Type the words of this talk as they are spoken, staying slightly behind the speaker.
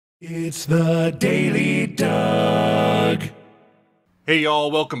It's the Daily Doug. Hey y'all,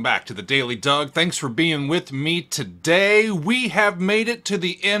 welcome back to the Daily Doug. Thanks for being with me today. We have made it to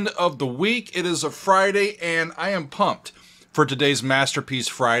the end of the week. It is a Friday and I am pumped for today's Masterpiece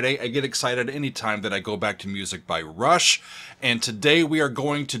Friday. I get excited anytime that I go back to music by Rush. And today we are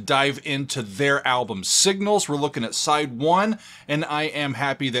going to dive into their album Signals. We're looking at side 1 and I am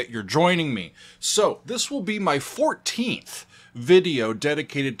happy that you're joining me. So this will be my 14th video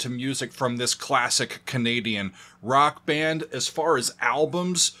dedicated to music from this classic Canadian rock band. As far as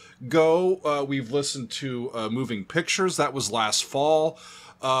albums go, we've listened to Moving Pictures. That was last fall.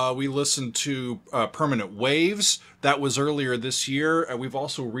 We listened to Permanent Waves. That was earlier this year. We've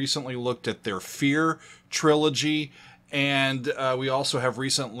also recently looked at their Fear trilogy. And we also have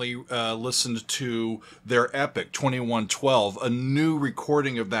recently listened to their epic 2112, a new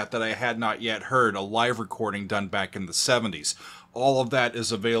recording of that I had not yet heard, a live recording done back in the 70s. All of that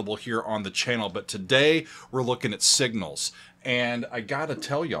is available here on the channel, but today we're looking at Signals. And I gotta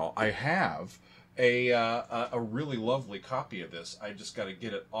tell y'all, I have a really lovely copy of this. I just gotta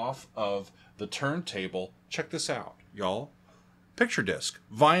get it off of the turntable. Check this out, y'all. Picture disc,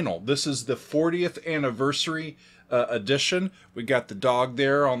 vinyl. This is the 40th anniversary edition. We got the dog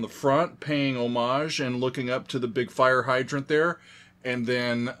there on the front paying homage and looking up to the big fire hydrant there, and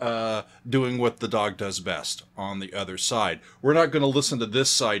then doing what the dog does best on the other side. We're not going to listen to this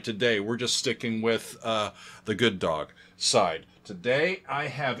side today. We're just sticking with the good dog side. Today I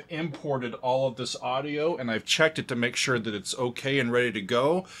have imported all of this audio and I've checked it to make sure that it's okay and ready to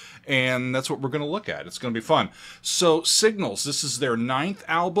go, and that's what we're going to look at. It's going to be fun. So Signals, this is their 9th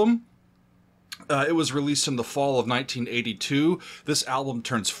album. It was released in the fall of 1982. This album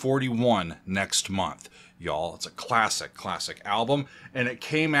turns 41 next month. Y'all, it's a classic album, and it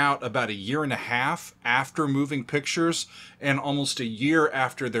came out about a year and a half after Moving Pictures and almost a year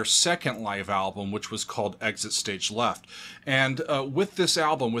after their second live album, which was called Exit Stage Left. And with this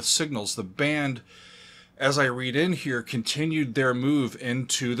album, with Signals, the band, as I read in here, continued their move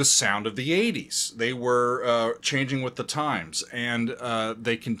into the sound of the 80s. They were changing with the times, and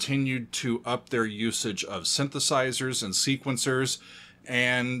they continued to up their usage of synthesizers and sequencers,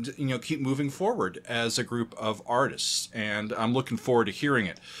 and keep moving forward as a group of artists. And I'm looking forward to hearing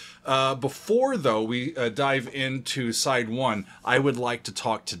it. Before, though, we dive into side 1, I would like to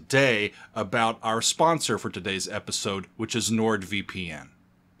talk today about our sponsor for today's episode, which is NordVPN.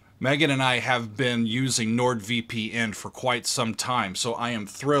 Megan and I have been using NordVPN for quite some time, so I am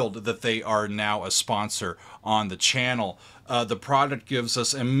thrilled that they are now a sponsor on the channel. The product gives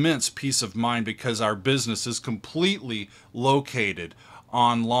us immense peace of mind because our business is completely located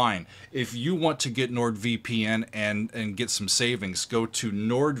online. If you want to get NordVPN and get some savings, go to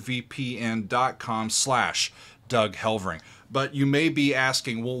nordvpn.com/Doug Helvering. But you may be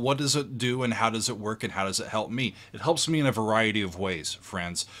asking, well, what does it do and how does it work and how does it help me? It helps me in a variety of ways,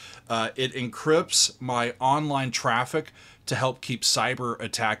 friends. It encrypts my online traffic to help keep cyber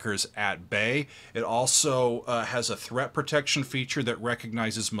attackers at bay. It also has a threat protection feature that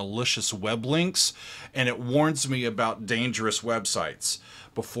recognizes malicious web links, and it warns me about dangerous websites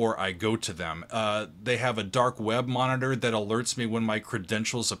before I go to them. They have a dark web monitor that alerts me when my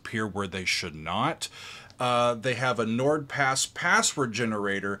credentials appear where they should not. They have a NordPass password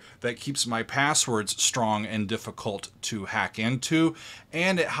generator that keeps my passwords strong and difficult to hack into,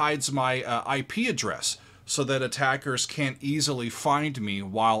 and it hides my IP address so that attackers can't easily find me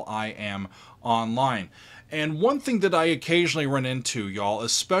while I am online. And one thing that I occasionally run into, y'all,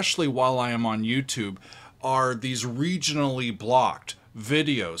 especially while I am on YouTube, are these regionally blocked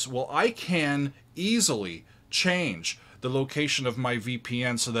videos. Well, I can easily change the location of my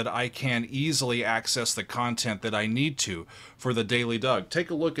VPN so that I can easily access the content that I need to for the Daily Doug. Take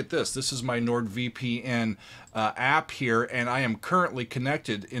a look at this. This is my NordVPN app here, and I am currently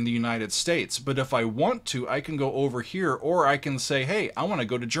connected in the United States. But if I want to, I can go over here, or I can say, hey, I want to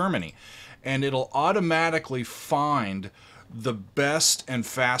go to Germany. And it'll automatically find the best and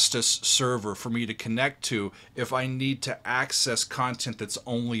fastest server for me to connect to if I need to access content that's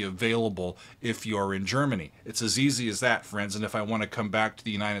only available if you're in Germany. It's as easy as that, friends. And if I want to come back to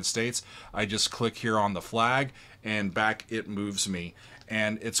the United States, I just click here on the flag and back it moves me.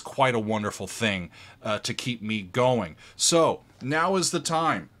 And it's quite a wonderful thing to keep me going. So now is the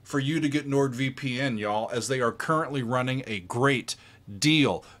time for you to get NordVPN, y'all, as they are currently running a great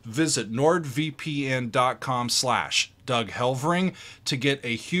deal. Visit nordvpn.com/Doug Helvering to get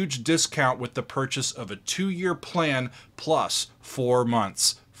a huge discount with the purchase of a 2-year plan plus 4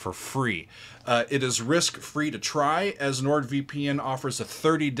 months for free. It is risk-free to try, as NordVPN offers a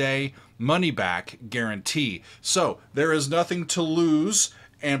 30-day money-back guarantee. So there is nothing to lose,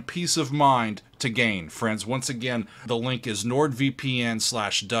 and peace of mind to gain. Friends, once again, the link is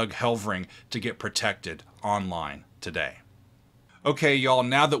NordVPN/Doug Helvering to get protected online today. Okay, y'all,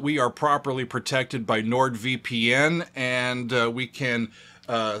 now that we are properly protected by NordVPN and we can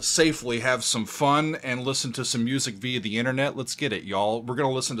safely have some fun and listen to some music via the internet, let's get it, y'all. We're going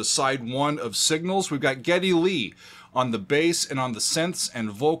to listen to side one of Signals. We've got Geddy Lee on the bass and on the synths and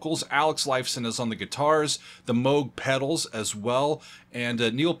vocals. Alex Lifeson is on the guitars, the Moog pedals as well, and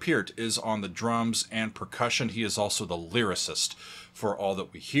Neil Peart is on the drums and percussion. He is also the lyricist for all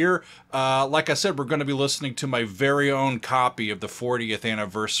that we hear. Like I said, we're going to be listening to my very own copy of the 40th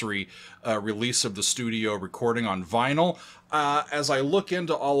anniversary release of the studio recording on vinyl. As I look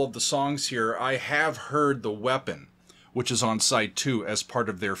into all of the songs here, I have heard The Weapon, which is on side 2 as part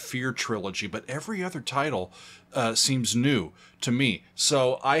of their Fear trilogy, but every other title seems new to me.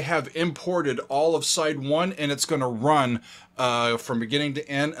 So I have imported all of side 1, and it's going to run from beginning to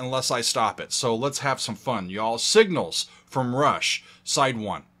end unless I stop it. So let's have some fun, y'all. Signals from Rush, side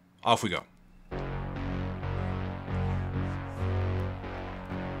 1. Off we go.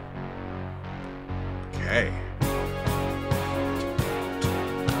 Okay. 1, 2,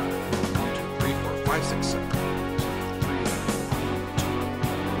 3, 4, 5, 6, 7.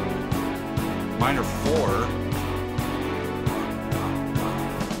 Minor 4.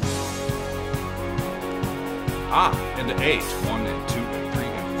 Into 8. 1 and 2 and 3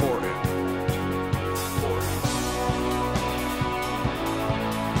 and 4 and 4.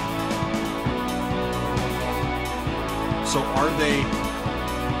 So are they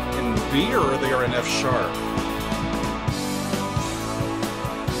in B or are they in F sharp?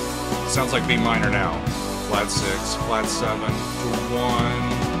 Sounds like B minor now. Flat 6, flat 7 to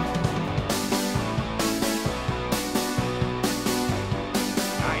 1.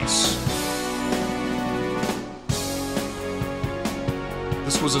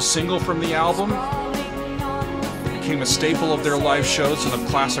 Was a single from the album, became a staple of their live shows and of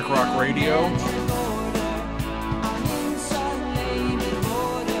classic rock radio.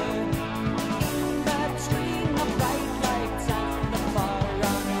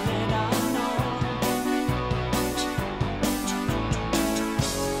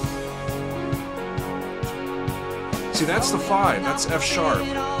 See, that's the 5, that's F sharp.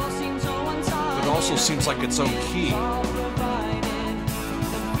 It also seems like its own key.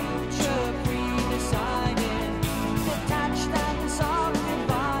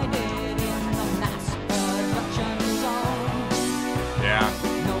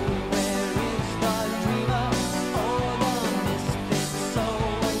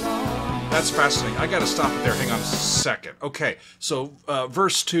 That's fascinating. I gotta stop it there. Hang on a second. Okay, so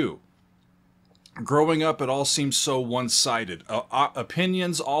verse 2. Growing up, it all seems so one-sided.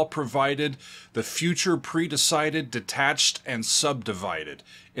 Opinions all provided, the future pre-decided, detached and subdivided.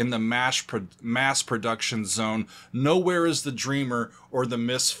 In the mass production zone, nowhere is the dreamer or the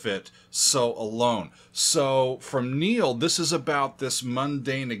misfit so alone. So from Neil, this is about this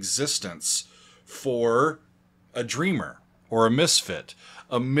mundane existence for a dreamer or a misfit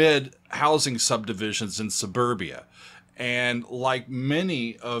amid housing subdivisions in suburbia. And like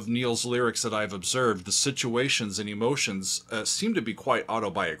many of Neil's lyrics that I've observed, the situations and emotions seem to be quite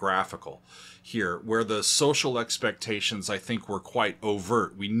autobiographical here, where the social expectations, I think, were quite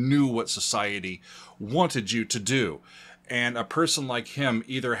overt. We knew what society wanted you to do. And a person like him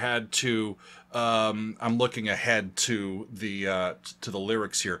either had to, I'm looking ahead to the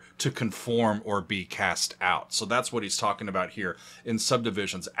lyrics here, to conform or be cast out. So that's what he's talking about here in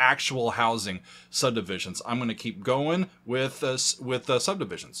subdivisions, actual housing subdivisions. I'm going to keep going with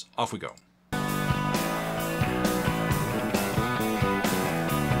subdivisions. Off we go.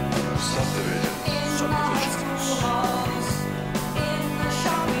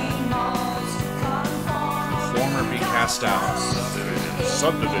 Conform or be cast out.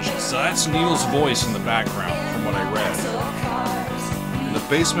 Subdivisions. So that's Neil's voice in the background from what I read. In the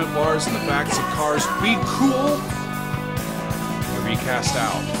basement bars, in the backs of cars, be cool or be cast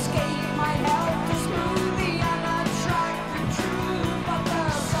out.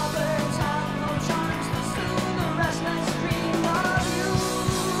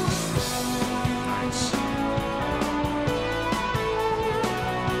 Nice.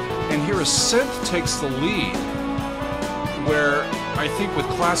 And here a synth takes the lead, where I think with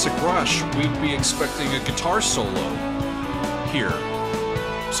classic Rush, we'd be expecting a guitar solo here.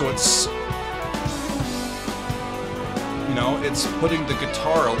 So it's, you know, it's putting the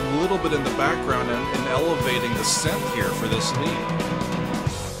guitar a little bit in the background and elevating the synth here for this lead.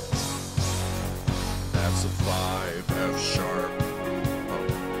 That's a 5, F sharp.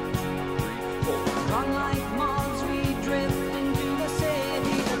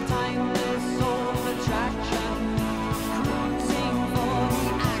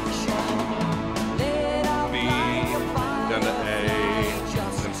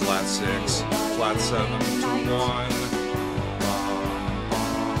 7 to 1.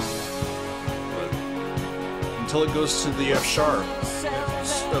 But until it goes to the F sharp,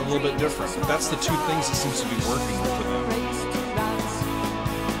 it's a little bit different. But that's the two things it seems to be working for them.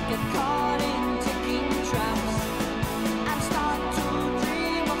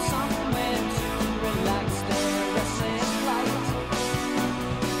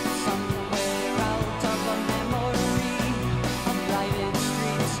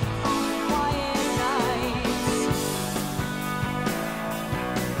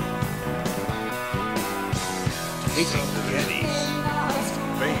 Taking Getty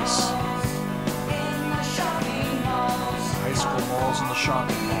base. High school malls and the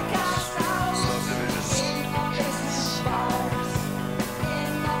shopping malls.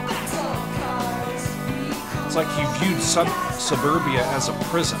 It's like you viewed suburbia as a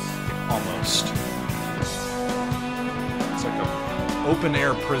prison, almost. It's like an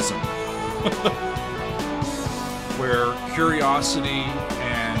open-air prison. Where curiosity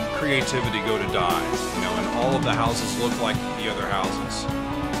and creativity go to die, you know, and all of the houses look like the other houses.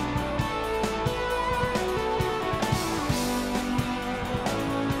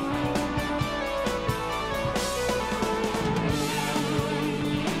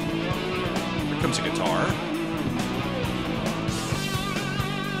 Here comes a guitar.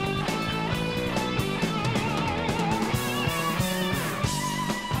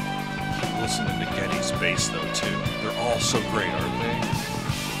 Listening to Getty's bass though too. They're all so great, aren't they?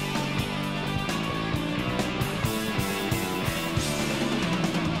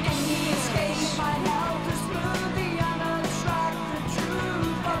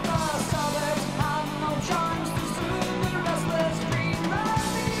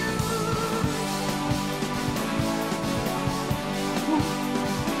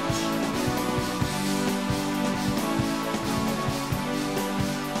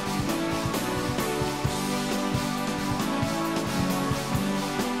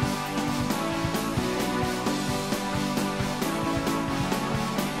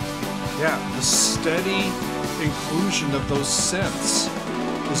 Yeah, the steady inclusion of those synths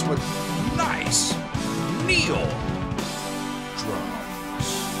is what nice Neil drums.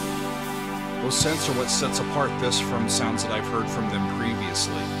 Those synths are what sets apart this from sounds that I've heard from them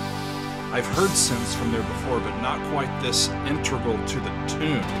previously. I've heard synths from there before, but not quite this integral to the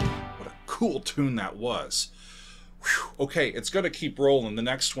tune. What a cool tune that was. Whew. Okay, it's going to keep rolling. The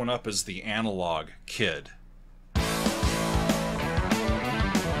next one up is the Analog Kid.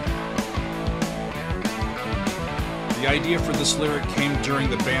 The idea for this lyric came during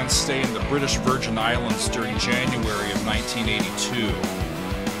the band's stay in the British Virgin Islands during January of 1982,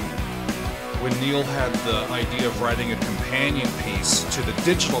 when Neil had the idea of writing a companion piece to The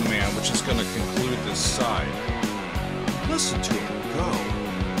Digital Man, which is going to conclude this side. Listen to it go.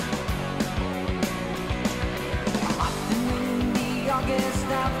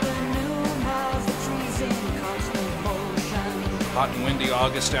 Hot and windy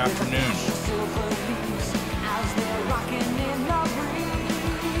August afternoon.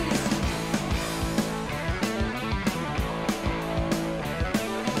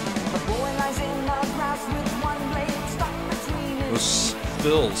 Those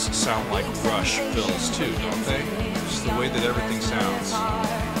fills sound like Rush fills too, don't they? Just the way that everything sounds.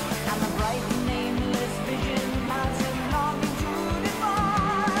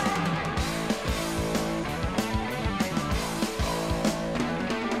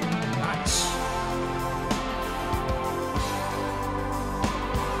 Nice.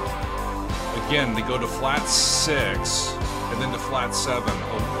 Again, they go to flat 6 and then to flat 7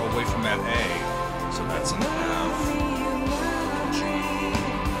 away from that A. So that's an F.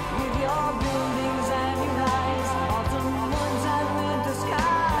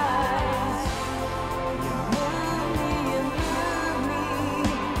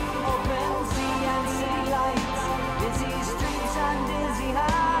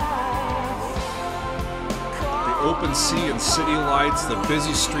 Open sea and city lights, the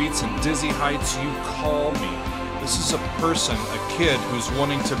busy streets and dizzy heights, you call me. This is a person, a kid, who's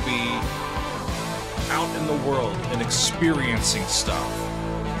wanting to be out in the world and experiencing stuff.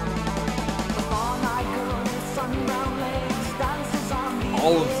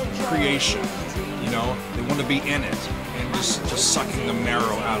 All of creation, you know, they want to be in it and just sucking the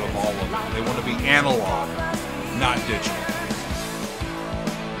marrow out of all of it. They want to be analog, not digital.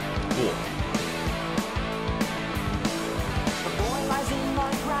 Cool.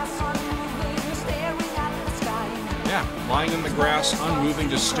 Yeah, lying in the grass, unmoving,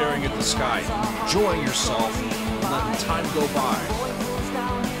 just staring at the sky, enjoying yourself, letting time go by.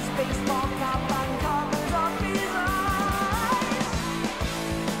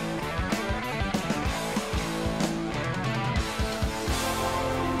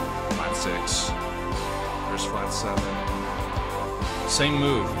 6. There's flat 7. Same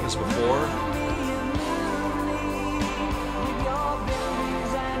move as before.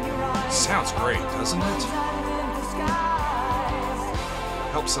 Sounds great, doesn't it?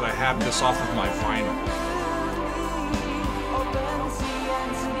 Helps that I have this off of my vinyl.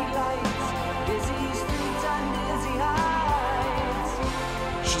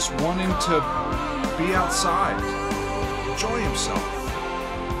 He's just wanting to be outside, enjoy himself.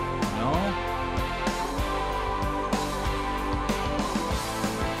 No?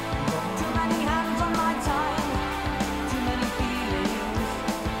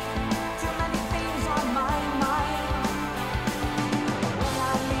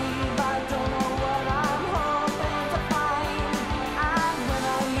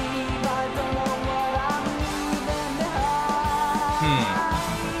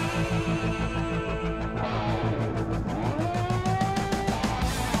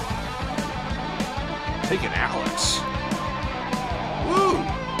 Taking Alex. Woo!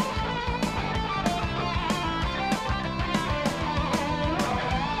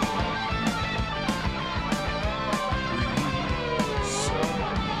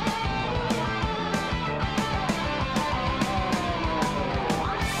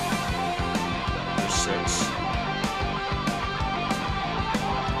 There's 6.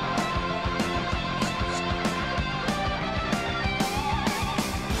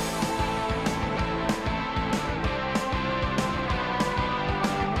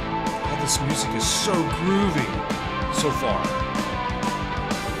 This music is so groovy so far.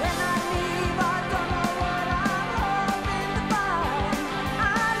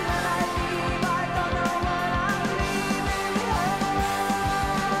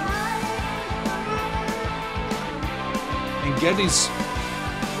 And Getty's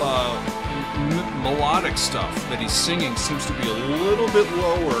melodic stuff that he's singing seems to be a little bit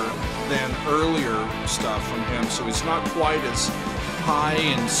lower than earlier stuff from him, so he's not quite as high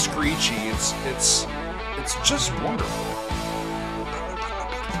and screechy. It's just wonderful.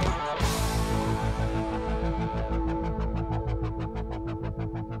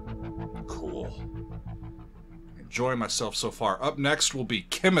 Cool. Enjoying myself so far. Up next will be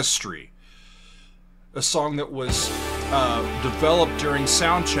Chemistry, a song that was developed during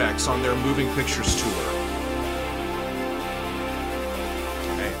sound checks on their Moving Pictures tour.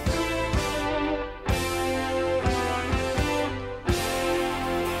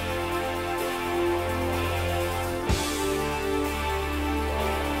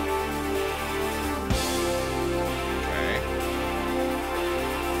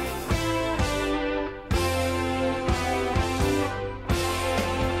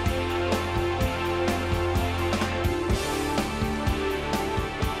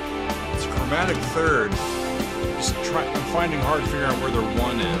 Chromatic third. I'm finding hard figuring out where their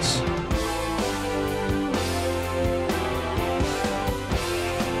 1 is.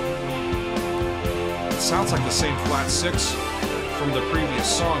 It sounds like the same flat 6 from the previous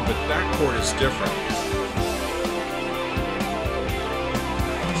song, but that chord is different.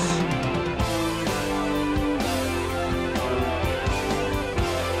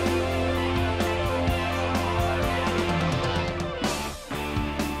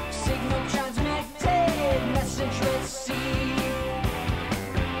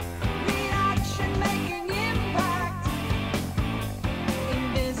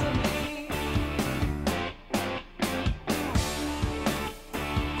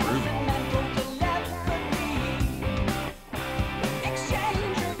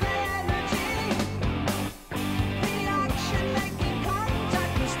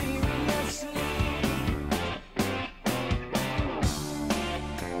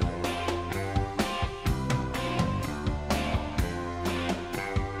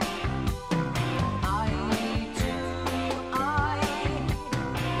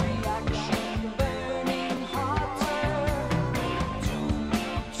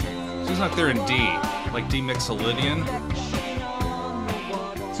 Like they're in D, like D Mixolydian.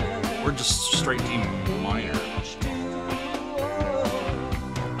 We're just straight D minor.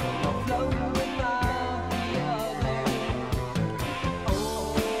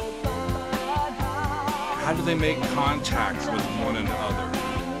 How do they make contact with one another?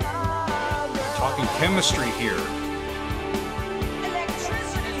 We're talking chemistry here.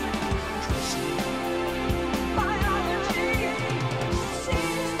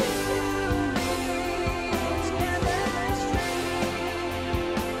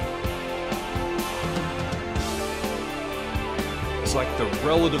 It's like the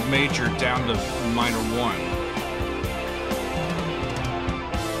relative major down to minor 1.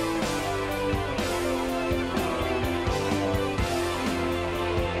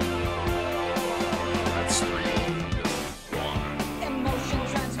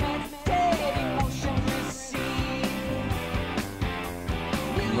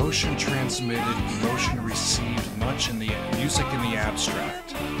 Emotion transmitted, emotion received, much in the music in the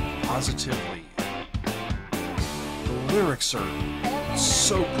abstract, positively. The lyrics are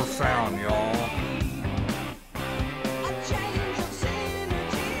so profound, y'all.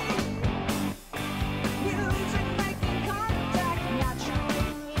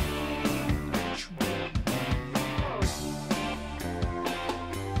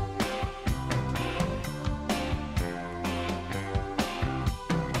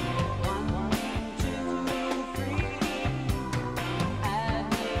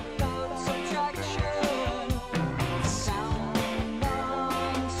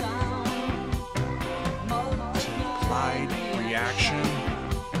 Reaction.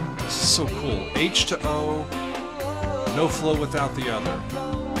 This is so cool. H to O, no flow without the other.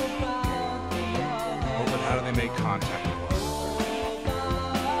 Oh, but how do they make contact?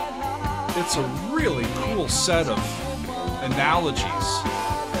 It's a really cool set of analogies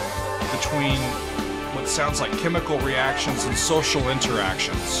between what sounds like chemical reactions and social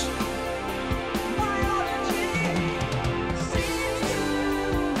interactions.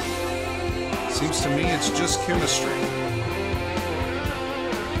 Seems to me it's just chemistry.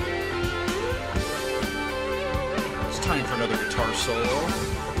 It's time for another guitar solo.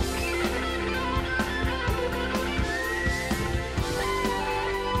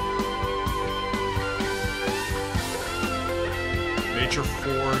 Major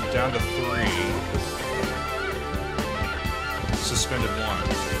 4 down to 3. Suspended 1.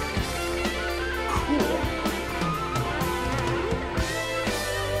 Cool.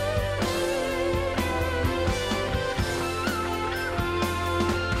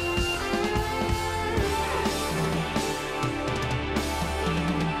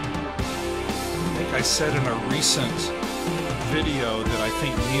 I said in a recent video that I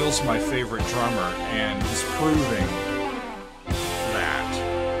think Neil's my favorite drummer, and he's proving that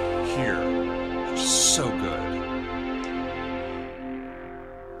here. Just so good.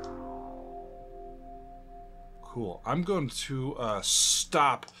 Cool. I'm going to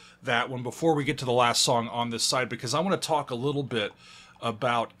stop that one before we get to the last song on this side, because I want to talk a little bit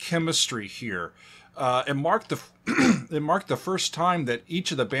about chemistry here. It marked the first time that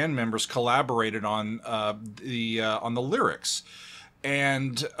each of the band members collaborated on the lyrics,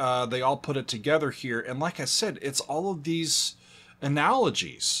 and they all put it together here. And like I said, it's all of these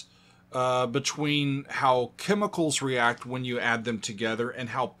analogies between how chemicals react when you add them together, and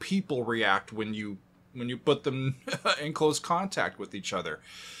how people react when you put them in close contact with each other.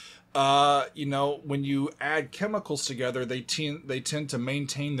 You know, when you add chemicals together, they tend to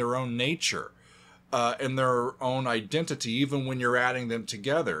maintain their own nature. And their own identity, even when you're adding them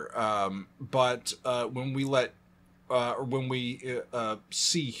together. But when we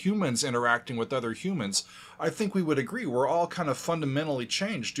see humans interacting with other humans, I think we would agree we're all kind of fundamentally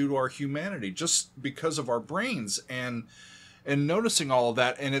changed due to our humanity, just because of our brains, and noticing all of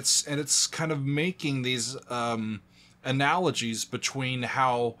that, and it's kind of making these analogies between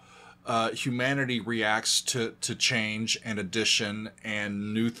how humanity reacts to change and addition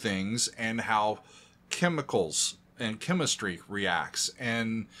and new things, and how chemicals and chemistry reacts.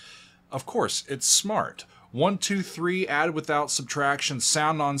 And of course, it's smart. 1, 2, 3, add without subtraction,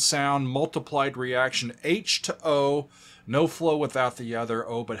 sound on sound, multiplied reaction, H to O, no flow without the other.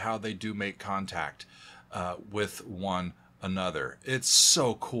 Oh, but how they do make contact with one another. It's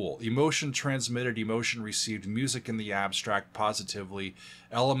so cool. Emotion transmitted, emotion received, music in the abstract, positively,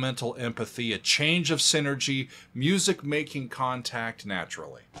 elemental empathy, a change of synergy, music making contact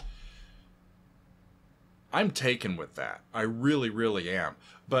naturally. I'm taken with that. I really, really am.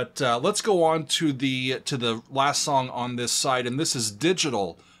 But let's go on to the last song on this side, and this is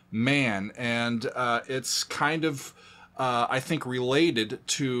Digital Man, and it's kind of, I think, related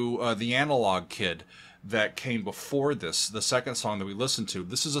to the Analog Kid that came before this, the second song that we listened to.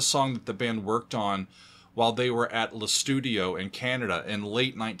 This is a song that the band worked on while they were at Le Studio in Canada in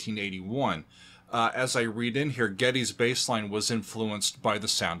late 1981. As I read in here, Geddy's bass line was influenced by the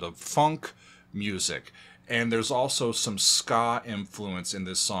sound of funk music. And there's also some ska influence in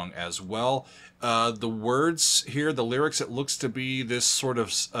this song as well. The words here, the lyrics, it looks to be this sort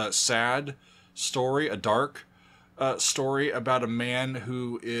of sad story, a dark story about a man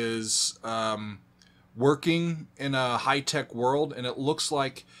who is working in a high-tech world, and it looks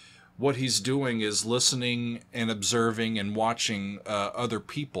like what he's doing is listening and observing and watching other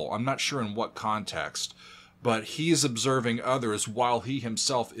people. I'm not sure in what context, but he's observing others while he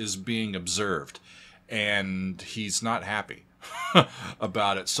himself is being observed. And he's not happy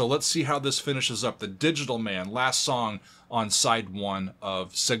about it. So let's see how this finishes up. The Digital Man, last song on side 1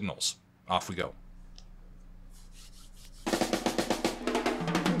 of Signals. Off we go.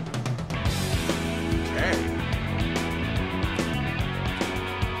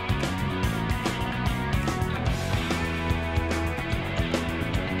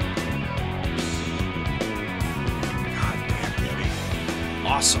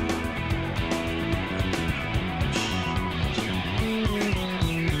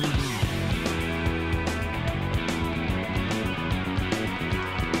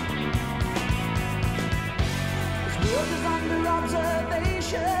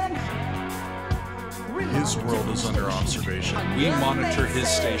 observation. We monitor his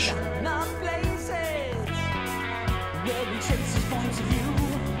station.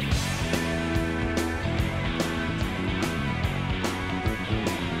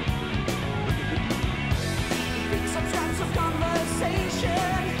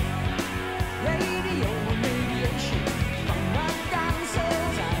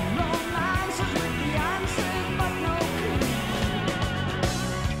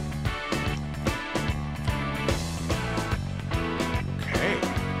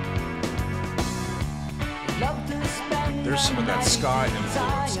 There's some of that ska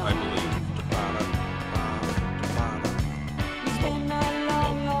influence, I believe.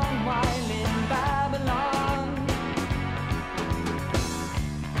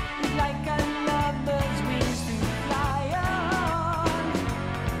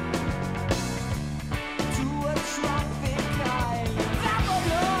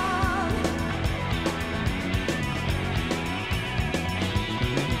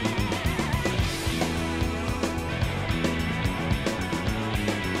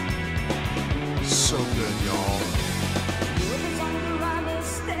 So good, y'all.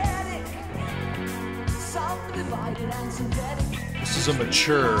 This is a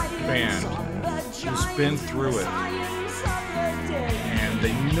mature band who's been through it, and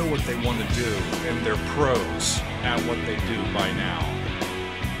they know what they want to do, and they're pros at what they do by now,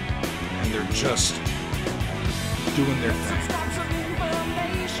 and they're just doing their thing.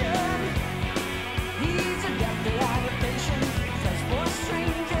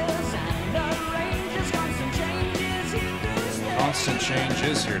 Constant change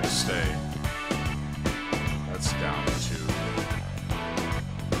is here to stay. That's down to.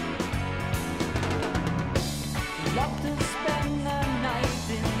 Love to spend the night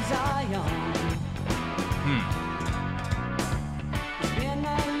in Zion. It's been a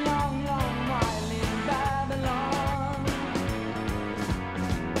long, long while in Babylon.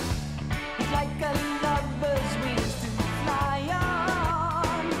 It's like a lover's wings to fly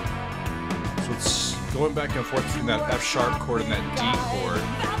on. So it's going back and forth between that F sharp chord and that D chord.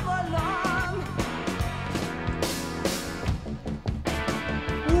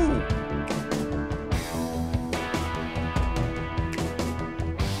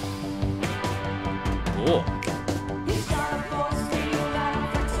 Cool.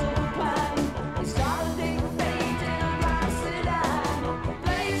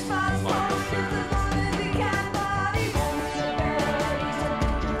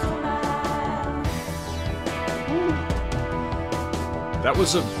 That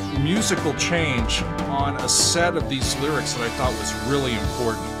was a musical change on a set of these lyrics that I thought was really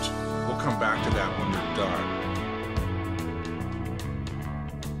important. We'll come back to that when we're done.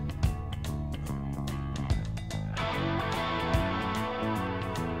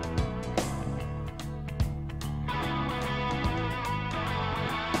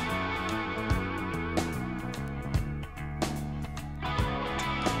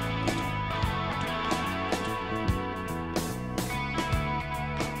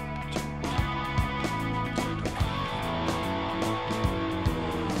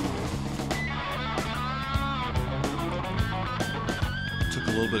 Took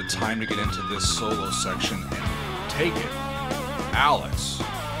a little bit of time to get into this solo section and take it. Alex.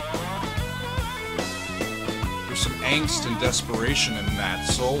 There's some angst and desperation in that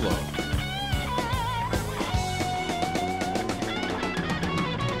solo.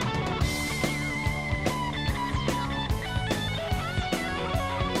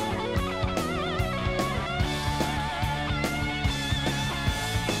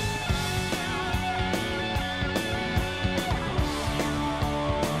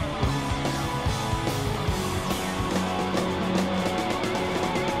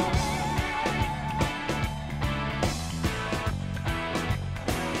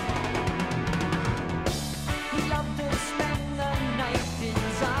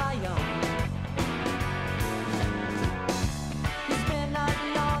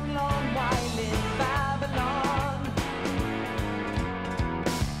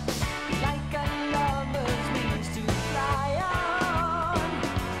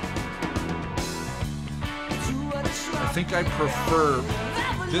 I think I prefer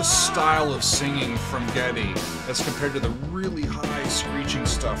this style of singing from Getty as compared to the really high screeching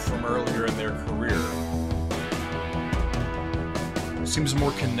stuff from earlier in their career. Seems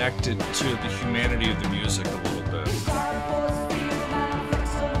more connected to the humanity of the music a little bit.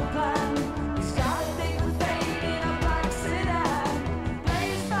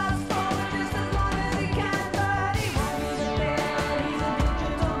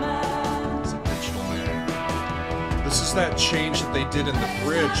 This is that change that they did in the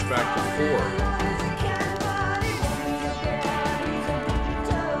bridge back before.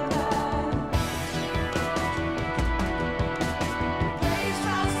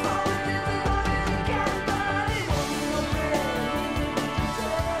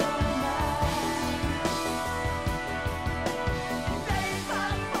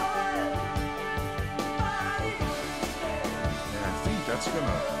 it's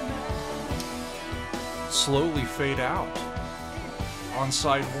gonna slowly fade out on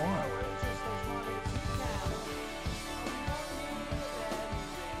side one.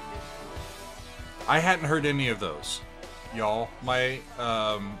 I hadn't heard any of those, y'all. My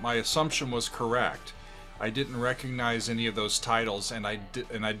assumption was correct. I didn't recognize any of those titles, and I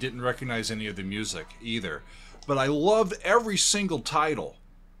didn't recognize any of the music either. But I loved every single title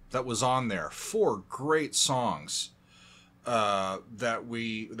that was on there. 4 great songs that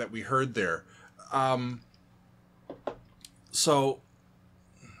we heard there. So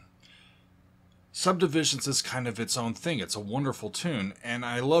Subdivisions is kind of its own thing. It's a wonderful tune, and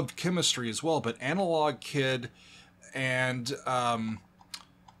I loved Chemistry as well. But Analog Kid and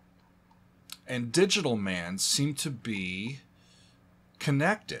Digital Man seem to be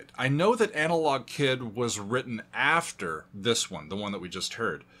connected. I know that Analog Kid was written after this one, the one that we just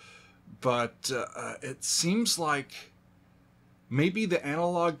heard, but it seems like maybe the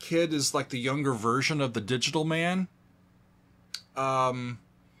Analog Kid is like the younger version of the Digital Man.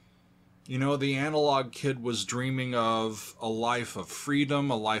 You know, the Analog Kid was dreaming of a life of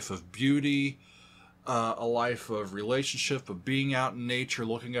freedom, a life of beauty, a life of relationship, of being out in nature,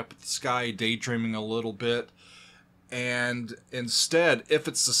 looking up at the sky, daydreaming a little bit. And instead, if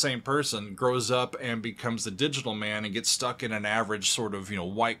it's the same person, grows up and becomes the Digital Man and gets stuck in an average sort of,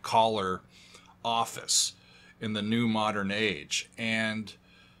 white collar office in the new modern age. And,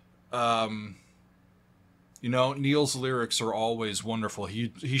 Neil's lyrics are always wonderful.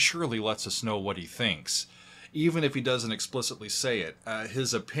 He surely lets us know what he thinks, even if he doesn't explicitly say it.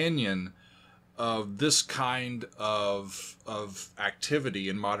 His opinion of this kind of activity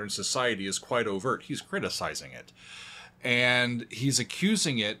in modern society is quite overt. He's criticizing it, and he's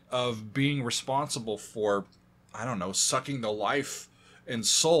accusing it of being responsible for, I don't know, sucking the life and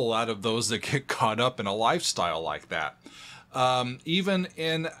soul out of those that get caught up in a lifestyle like that. Even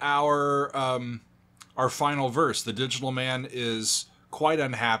in our final verse, the Digital Man is quite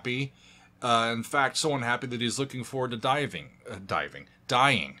unhappy. In fact, so unhappy that he's looking forward to dying.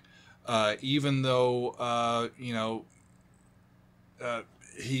 Even though,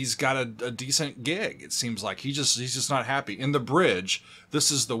 he's got a decent gig. It seems like he's just not happy. In the bridge,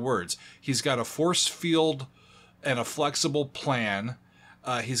 this is the words. He's got a force field and a flexible plan.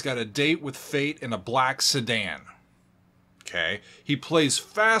 He's got a date with fate in a black sedan. Okay. He plays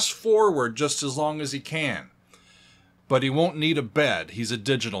fast forward just as long as he can, but he won't need a bed. He's a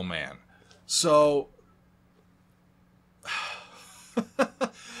Digital Man. So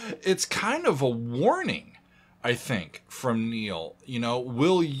it's kind of a warning, I think, from Neil.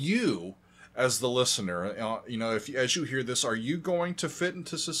 Will you, as the listener, as you hear this, are you going to fit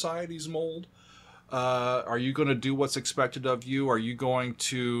into society's mold? Are you going to do what's expected of you? Are you going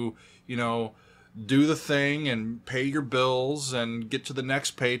to, do the thing and pay your bills and get to the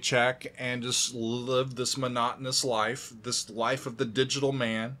next paycheck and just live this monotonous life, this life of the Digital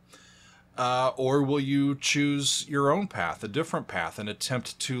Man? Or will you choose your own path, a different path, and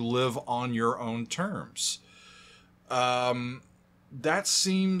attempt to live on your own terms? That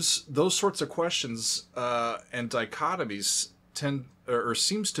seems, those sorts of questions and dichotomies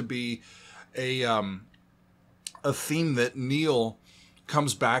seems to be a theme that Neil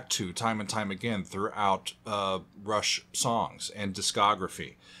comes back to time and time again throughout Rush songs and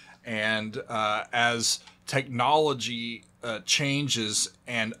discography. And as technology changes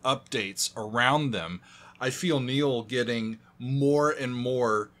and updates around them, I feel Neil getting more and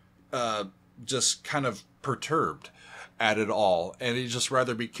more just kind of perturbed at it all. And he'd just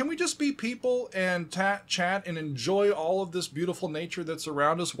rather can we just be people and chat and enjoy all of this beautiful nature that's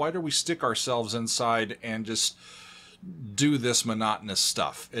around us? Why do we stick ourselves inside and just do this monotonous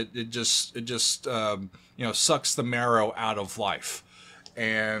stuff? It just sucks the marrow out of life.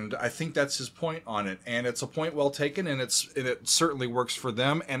 And I think that's his point on it, and it's a point well taken, and it certainly works for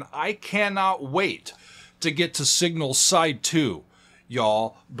them. And I cannot wait to get to Signal Side 2,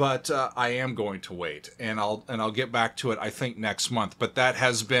 y'all. But I am going to wait, and I'll get back to it, I think, next month. But that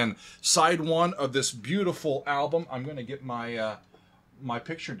has been Side 1 of this beautiful album. I'm going to get my my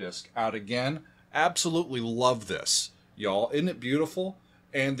picture disc out again. Absolutely love this, y'all. Isn't it beautiful?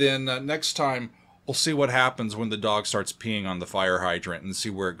 And then next time, we'll see what happens when the dog starts peeing on the fire hydrant and see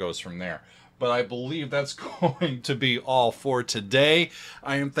where it goes from there. But I believe that's going to be all for today.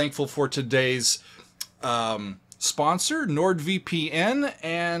 I am thankful for today's sponsor, NordVPN,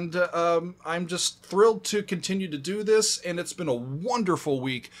 and I'm just thrilled to continue to do this, and it's been a wonderful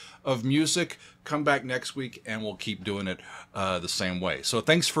week of music. Come back next week, and we'll keep doing it the same way. So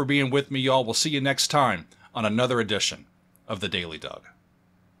thanks for being with me, y'all. We'll see you next time on another edition of The Daily Doug.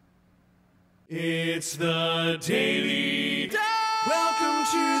 It's the Daily Doug. Welcome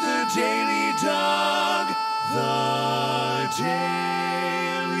to the Daily Dog, the Daily